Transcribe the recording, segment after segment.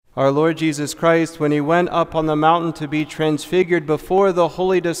Our Lord Jesus Christ, when he went up on the mountain to be transfigured before the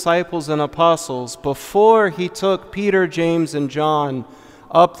holy disciples and apostles, before he took Peter, James, and John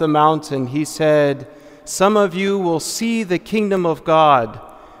up the mountain, he said, "Some of you will see the kingdom of God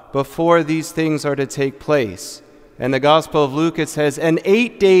before these things are to take place." In the Gospel of Luke, it says, "And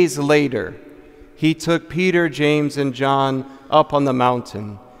 8 days later, he took Peter, James, and John up on the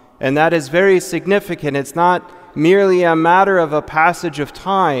mountain." And that is very significant. It's not merely a matter of a passage of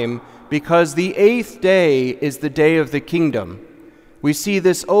time, because the 8th day is the day of the kingdom. We see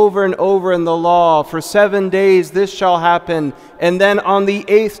this over and over in the law. For 7 days this shall happen, and then on the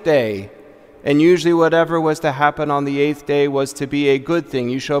 8th day. And usually whatever was to happen on the 8th day was to be a good thing.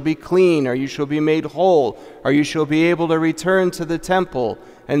 You shall be clean, or you shall be made whole, or you shall be able to return to the temple,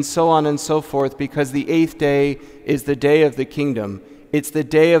 and so on and so forth, because the 8th day is the day of the kingdom. It's the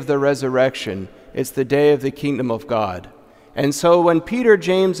day of the resurrection. It's the day of the kingdom of God. And so when Peter,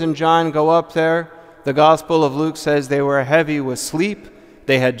 James, and John go up there, the Gospel of Luke says they were heavy with sleep.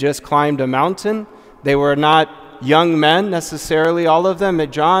 They had just climbed a mountain. They were not young men necessarily, all of them,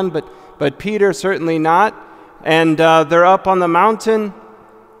 John, but Peter certainly not. And they're up on the mountain,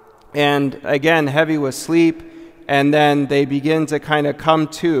 and again, heavy with sleep. And then they begin to kind of come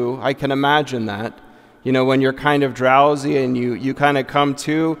to. I can imagine that. You know, when you're kind of drowsy and you kind of come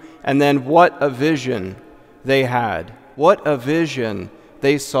to, and then what a vision they had. What a vision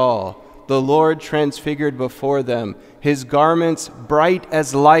they saw. The Lord transfigured before them, his garments bright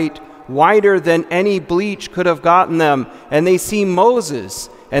as light, whiter than any bleach could have gotten them. And they see Moses,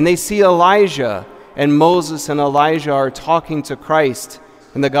 and they see Elijah, and Moses and Elijah are talking to Christ.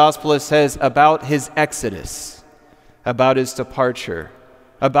 And the gospel says about his exodus, about his departure,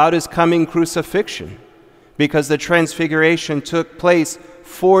 about his coming crucifixion. Because the transfiguration took place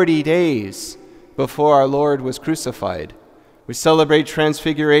 40 days before our Lord was crucified. We celebrate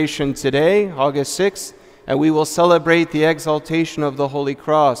transfiguration today, August 6th, and we will celebrate the exaltation of the Holy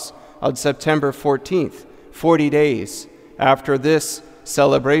Cross on September 14th, 40 days after this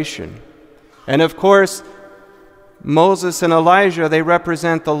celebration. And of course, Moses and Elijah, they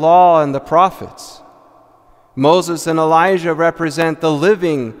represent the law and the prophets. Moses and Elijah represent the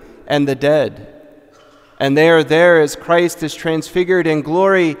living and the dead. And they are there as Christ is transfigured in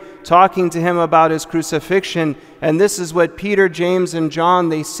glory, talking to him about his crucifixion. And this is what Peter, James, and John,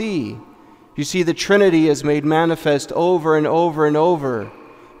 they see. You see, the Trinity is made manifest over and over and over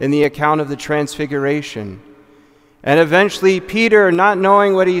in the account of the transfiguration. And eventually Peter, not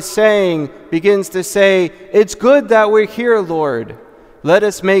knowing what he's saying, begins to say, "It's good that we're here, Lord. Let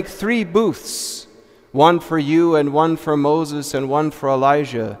us make 3 booths, one for you and one for Moses and one for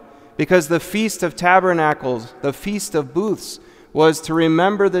Elijah." Because the Feast of Tabernacles, the Feast of Booths, was to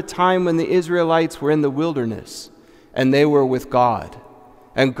remember the time when the Israelites were in the wilderness and they were with God.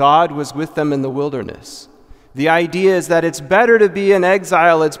 And God was with them in the wilderness. The idea is that it's better to be in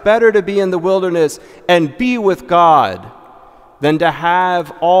exile, it's better to be in the wilderness and be with God than to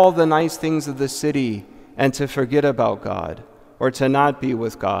have all the nice things of the city and to forget about God, or to not be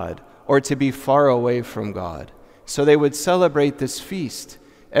with God, or to be far away from God. So they would celebrate this feast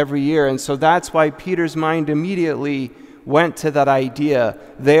every year. And so that's why Peter's mind immediately went to that idea.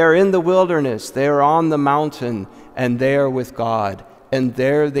 They are in the wilderness, they are on the mountain, and they are with God. And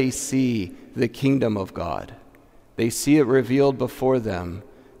there they see the kingdom of God. They see it revealed before them.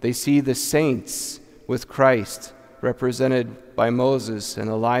 They see the saints with Christ, represented by Moses and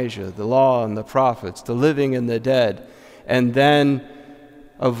Elijah, the law and the prophets, the living and the dead. And then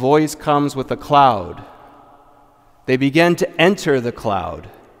a voice comes with a cloud. They begin to enter the cloud.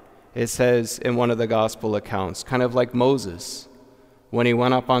 It says in one of the gospel accounts, kind of like Moses, when he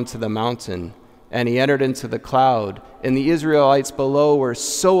went up onto the mountain and he entered into the cloud, and the Israelites below were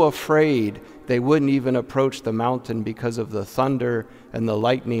so afraid they wouldn't even approach the mountain because of the thunder and the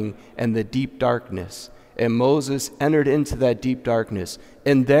lightning and the deep darkness. And Moses entered into that deep darkness,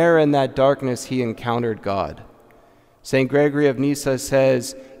 and there in that darkness he encountered God. St. Gregory of Nyssa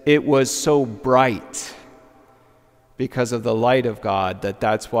says, it was so bright because of the light of God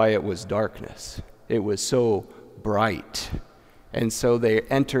that's why it was darkness. It was so bright. And so they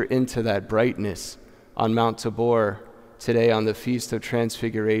enter into that brightness on Mount Tabor today on the Feast of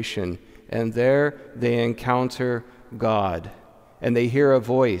Transfiguration. And there they encounter God. And they hear a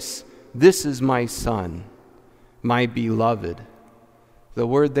voice, "This is my Son, my beloved." The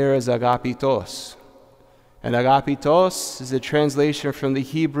word there is agapitos. And agapitos is a translation from the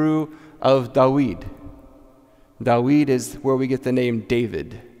Hebrew of Dawid. Dawid is where we get the name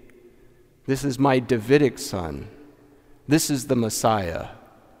David. This is my Davidic son. This is the Messiah.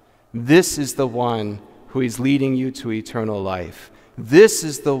 This is the one who is leading you to eternal life. This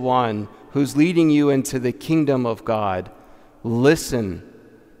is the one who's leading you into the kingdom of God. Listen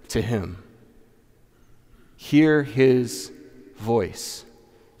to him. Hear his voice.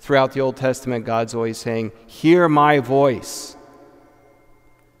 Throughout the Old Testament, God's always saying, hear my voice.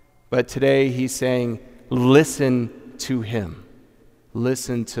 But today he's saying, listen to him.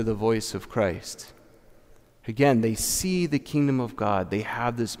 Listen to the voice of Christ. Again, they see the kingdom of God. They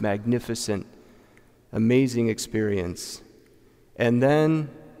have this magnificent, amazing experience. And then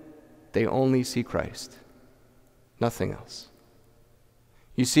they only see Christ. Nothing else.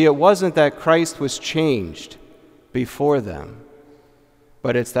 You see, it wasn't that Christ was changed before them,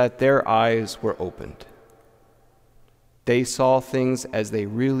 but it's that their eyes were opened. They saw things as they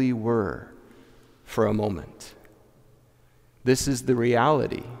really were for a moment. This is the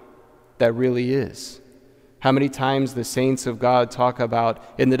reality that really is. How many times the saints of God talk about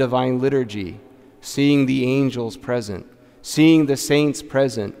in the divine liturgy, seeing the angels present, seeing the saints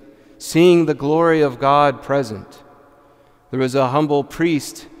present, seeing the glory of God present. There was a humble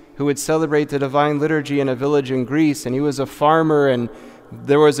priest who would celebrate the divine liturgy in a village in Greece, and he was a farmer, and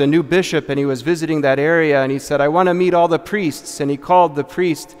there was a new bishop, and he was visiting that area, and he said, I want to meet all the priests. And he called the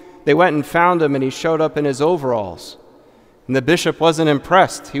priest. They went and found him, and he showed up in his overalls. And the bishop wasn't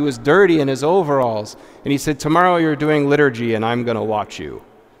impressed. He was dirty in his overalls. And he said, tomorrow you're doing liturgy, and I'm going to watch you.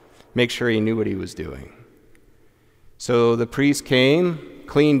 Make sure he knew what he was doing. So the priest came,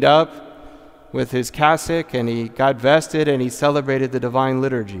 cleaned up with his cassock, and he got vested, and he celebrated the divine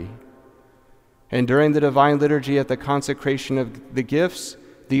liturgy. And during the divine liturgy at the consecration of the gifts,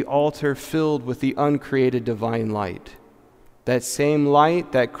 the altar filled with the uncreated divine light. That same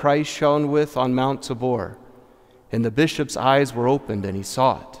light that Christ shone with on Mount Tabor. And the bishop's eyes were opened, and he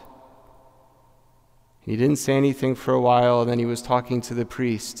saw it. He didn't say anything for a while, and then he was talking to the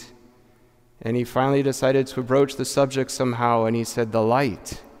priest. And he finally decided to broach the subject somehow, and he said, the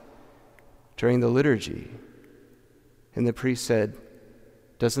light during the liturgy. And the priest said,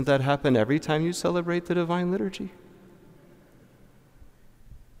 doesn't that happen every time you celebrate the divine liturgy?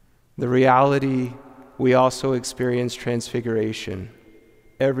 The reality, we also experience transfiguration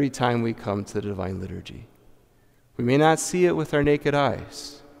every time we come to the divine liturgy. We may not see it with our naked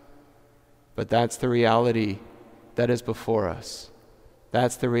eyes, but that's the reality that is before us.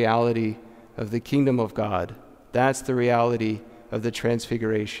 That's the reality of the kingdom of God. That's the reality of the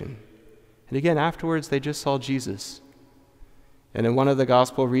transfiguration. And again, afterwards, they just saw Jesus. And in one of the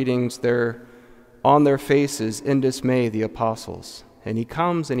gospel readings, they're on their faces in dismay, the apostles. And he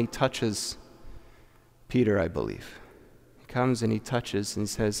comes and he touches Peter, I believe. He comes and he touches and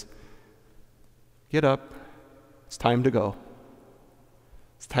he says, get up. It's time to go.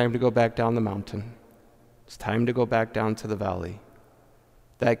 It's time to go back down the mountain. It's time to go back down to the valley.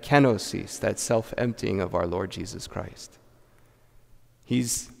 That kenosis, that self-emptying of our Lord Jesus Christ.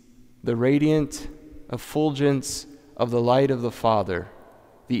 He's the radiant effulgence of the light of the Father,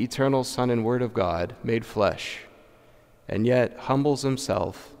 the eternal Son and Word of God made flesh, and yet humbles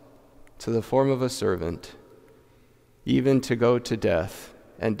himself to the form of a servant, even to go to death,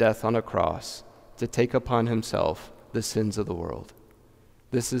 and death on a cross, to take upon himself the sins of the world.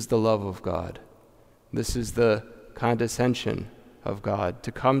 This is the love of God. This is the condescension of God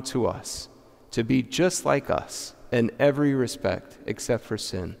to come to us, to be just like us in every respect except for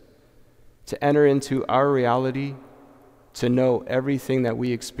sin, to enter into our reality, to know everything that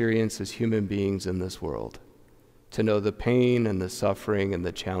we experience as human beings in this world, to know the pain and the suffering and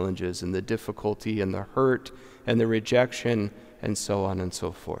the challenges and the difficulty and the hurt and the rejection and so on and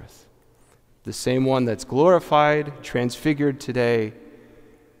so forth. The same one that's glorified, transfigured today,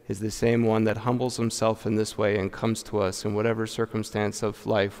 is the same one that humbles himself in this way and comes to us in whatever circumstance of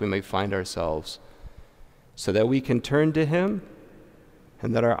life we may find ourselves, so that we can turn to him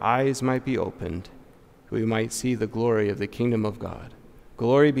and that our eyes might be opened, we might see the glory of the kingdom of God.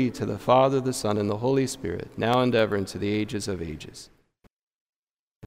 Glory be to the Father, the Son, and the Holy Spirit, now and ever, and to the ages of ages.